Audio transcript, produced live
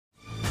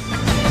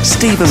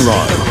Stephen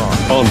Rowe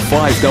on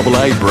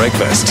 5AA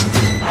Breakfast.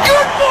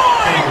 Good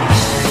morning!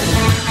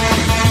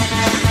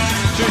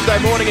 Tuesday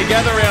morning, a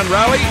gather around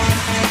Rowe.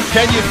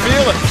 Can you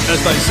feel it,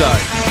 as they say?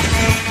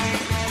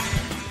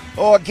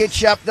 Oh, it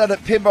gets you up, doesn't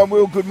it, Pimbo and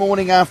Will? Good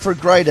morning after a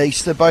great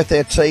Easter. Both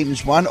our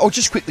teams won. I'll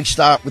just quickly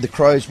start with the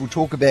Crows. We'll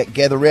talk about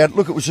gather round.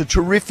 Look, it was a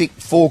terrific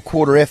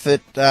four-quarter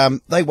effort.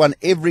 They won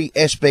every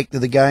aspect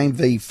of the game,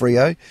 v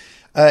Freo.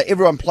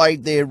 Everyone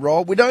played their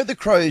role. We know the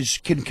Crows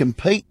can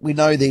compete. We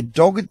know they're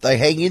dogged. They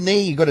hang in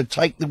there. You've got to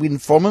take the win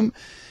from them.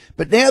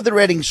 But now they're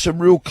adding some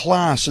real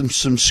class and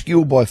some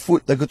skill by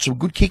foot. They've got some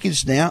good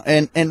kickers now.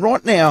 And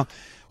right now,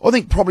 I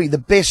think probably the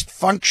best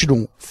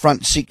functional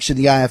front six in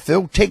the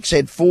AFL. Tex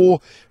had 4,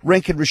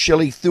 Rankin, Rochelle,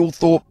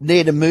 Thilthorpe,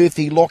 Ned and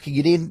Murphy locking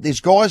it in. There's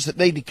guys that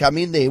need to come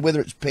in there,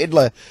 whether it's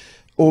Pedler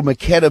or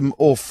McAdam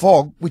or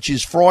Fogg, which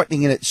is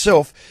frightening in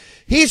itself.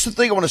 Here's the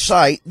thing I want to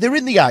say. They're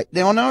in the 8.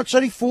 Now, I know it's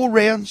only 4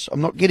 rounds.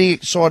 I'm not getting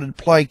excited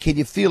to play Can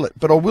You Feel It?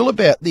 But I will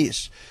about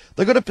this.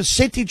 They've got a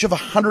percentage of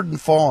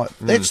 105.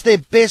 That's their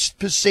best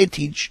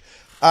percentage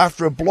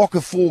after a block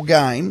of 4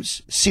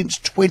 games since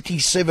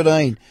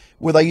 2017,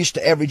 where they used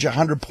to average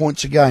 100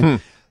 points a game.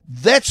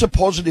 That's a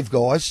positive,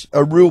 guys,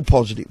 a real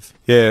positive.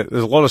 Yeah,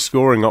 there's a lot of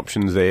scoring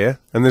options there,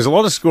 and there's a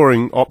lot of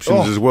scoring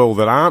options as well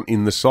that aren't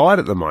in the side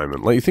at the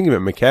moment. Like, you think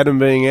about McAdam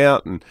being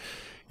out and,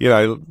 you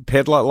know,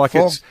 Pedler, like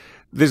Fogg.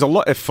 There's a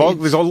lot of Fogg,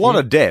 there's a lot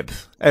of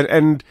depth.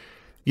 And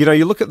you know,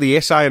 you look at the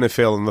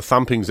SANFL and the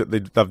thumpings that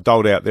they've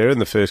doled out there in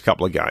the first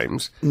couple of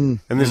games, and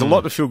there's a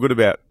lot to feel good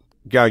about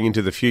going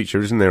into the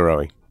future, isn't there,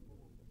 Rowie?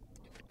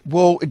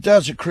 Well, it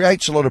does. It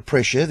creates a lot of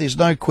pressure. There's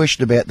no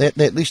question about that.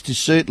 That list is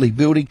certainly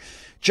building.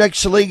 Jake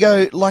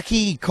Saligo,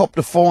 lucky he copped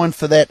a fine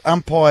for that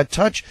umpire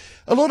touch.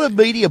 A lot of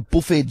media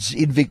buffheads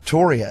in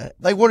Victoria,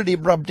 they wanted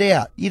him rubbed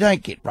out. You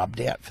don't get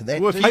rubbed out for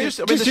that. Well, just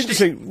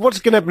interesting, what's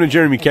going to happen to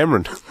Jeremy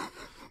Cameron?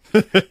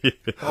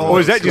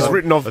 Or is that just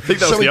written off? I think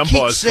that was the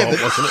umpire's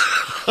fault, wasn't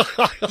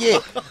it? Yeah,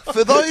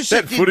 for those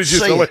that didn't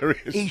see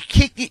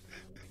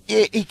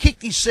it, he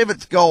kicked his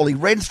 7th goal. He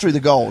ran through the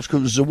goals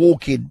because it was a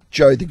walk-in,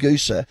 Joe the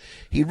Gooser.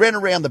 He ran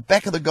around the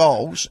back of the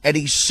goals and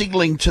he's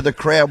signalling to the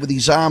crowd with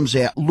his arms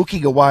out,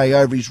 looking away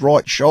over his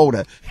right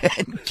shoulder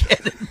and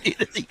getting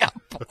into the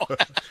umpire.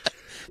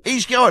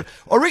 He's going,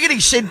 I reckon he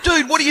said,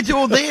 dude, what are you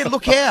doing there?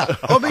 Look out.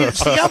 I mean,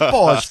 it's the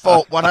umpire's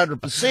fault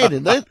 100%,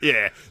 isn't it?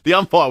 Yeah, the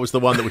umpire was the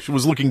one that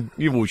was looking,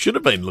 should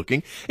have been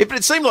looking. But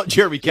it seemed like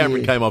Jeremy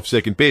Cameron came off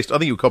second best. I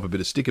think he'll cop a bit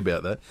of stick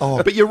about that.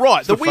 Oh, but you're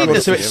right. The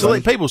weirdness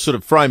of people sort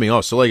of framing,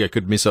 Saligo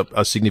could miss up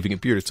a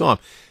significant period of time.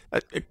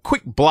 A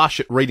quick blush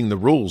at reading the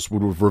rules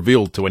would have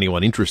revealed to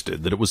anyone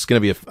interested that it was going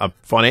to be a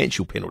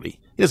financial penalty.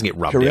 He doesn't get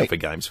rubbed out for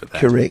games for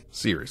that. Correct.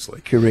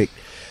 Seriously. Correct.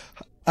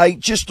 Hey,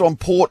 just on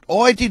Port,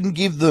 I didn't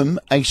give them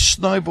a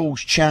snowball's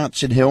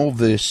chance in hell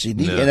versus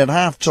Sydney. No. And at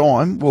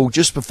half-time, well,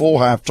 just before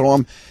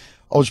half-time,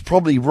 I was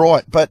probably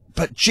right. But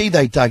gee,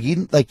 they dug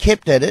in. They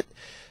kept at it.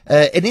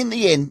 And in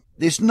the end,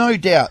 there's no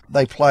doubt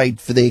they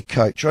played for their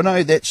coach. I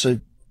know that's a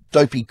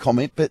dopey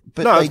comment, but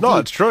no, it's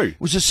not. It's true.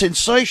 It was a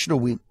sensational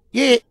win.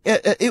 Yeah,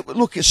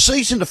 look, a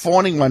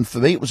season-defining one for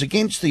me. It was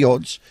against the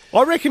odds.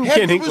 I reckon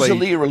Ken Hinkley... How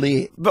good was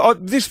Aliir?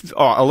 But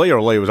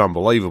Aliir was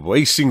unbelievable.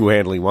 He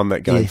single-handedly won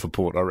that game for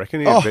Port, I reckon.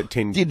 He had about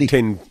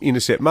 10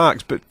 intercept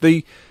marks. But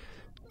Ken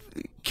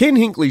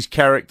Hinkley's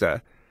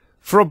character,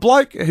 for a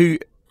bloke who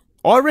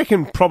I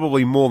reckon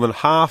probably more than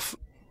half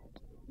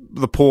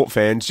the Port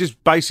fans,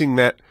 just basing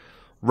that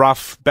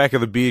rough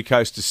back-of-the-beer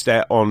coaster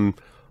stat on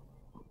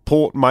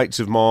Port mates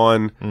of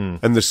mine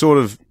and the sort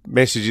of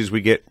messages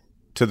we get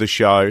to the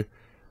show,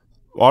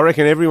 I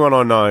reckon everyone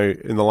I know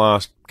in the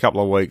last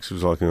couple of weeks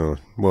was like, oh,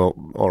 well,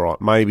 all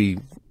right, maybe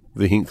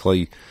the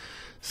Hinkley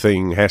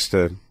thing has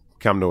to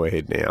come to a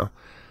head now,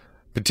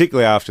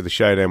 particularly after the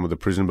showdown with the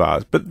prison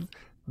bars. But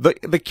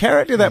the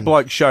character that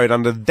bloke showed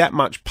under that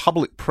much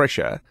public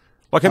pressure,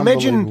 like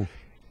imagine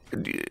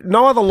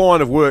no other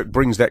line of work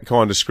brings that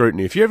kind of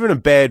scrutiny. If you're ever in a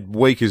bad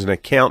week as an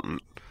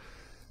accountant,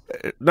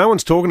 no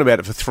one's talking about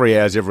it for 3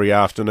 hours every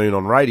afternoon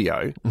on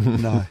radio.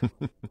 No.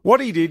 What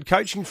he did,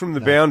 coaching from the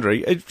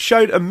boundary, it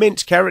showed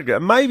immense character.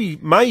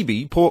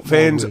 Maybe Port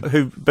fans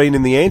who've been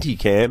in the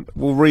anti-camp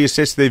will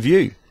reassess their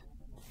view.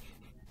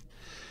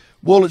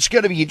 Well, it's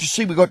going to be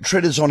interesting. We've got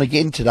Treaders on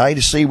again today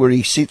to see where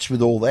he sits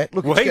with all that.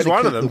 Look, well, he's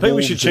one of them.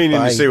 People should tune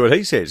in to see what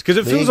he says, because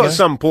it feels like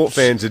some Port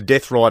fans are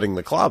death-riding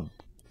the club.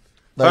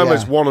 They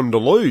almost want him to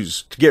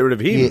lose to get rid of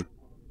him.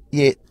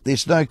 Yeah,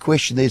 there's no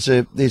question.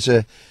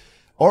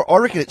 I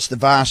reckon it's the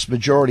vast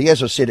majority.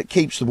 As I said, it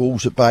keeps the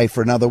Wolves at bay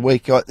for another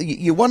week.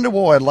 You wonder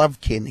why I love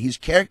Ken. His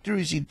character,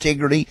 his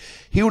integrity.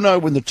 He'll know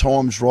when the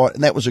time's right,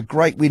 and that was a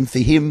great win for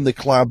him, the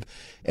club,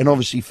 and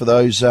obviously for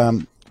those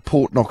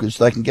Port knockers.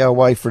 They can go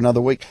away for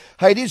another week.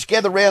 Hey, it is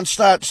Gather Round,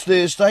 starts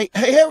Thursday.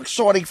 Hey, how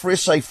exciting for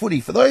SA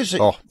footy. For those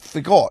that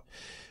forgot,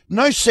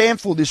 no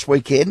SANFL this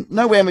weekend,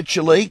 no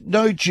amateur league,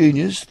 no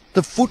juniors.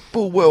 The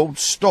football world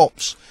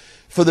stops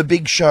for the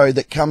big show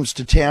that comes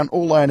to town,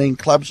 all 18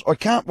 clubs. I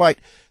can't wait.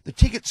 The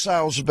ticket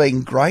sales have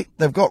been great.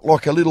 They've got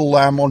like a little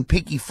on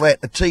Pinky Flat,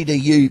 a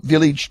TDU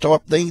village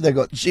type thing. They've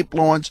got zip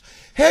lines.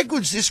 How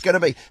good's this going to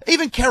be?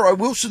 Even Caro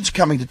Wilson's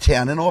coming to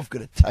town, and I've got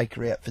to take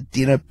her out for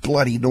dinner.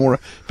 Bloody Nora.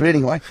 But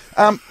anyway,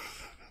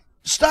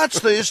 starts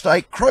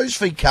Thursday. Crows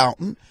v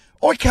Carlton.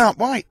 I can't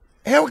wait.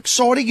 How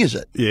exciting is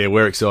it? Yeah,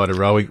 we're excited,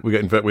 Rowe.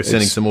 In fact, we're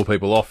sending some more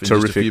people off in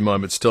just a few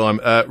moments'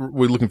 time.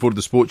 We're looking forward to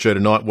the sports show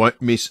tonight.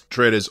 Won't miss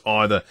Treaders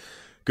either.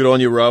 Good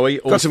on you, Rowe.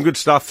 Got some good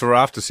stuff for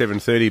after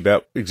 7:30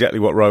 about exactly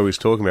what Rowe is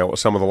talking about, what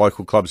some of the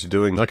local clubs are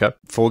doing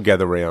for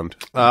Gather Round.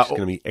 It's going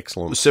to be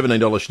excellent. $17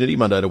 schnitty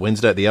Monday to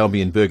Wednesday at the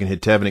Albion,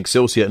 Birkenhead Tavern,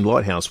 Excelsior and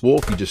Lighthouse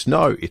Wharf. You just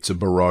know it's a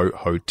Barrow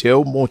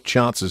hotel. More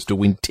chances to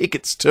win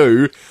tickets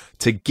too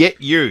to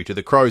get you to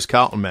the Crows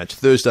Carlton match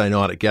Thursday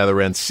night at Gather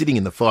Round, sitting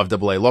in the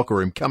 5AA locker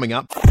room. Coming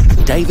up,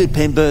 David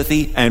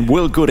Penberthy and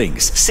Will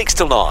Goodings, 6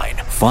 to 9,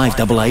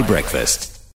 5AA breakfast.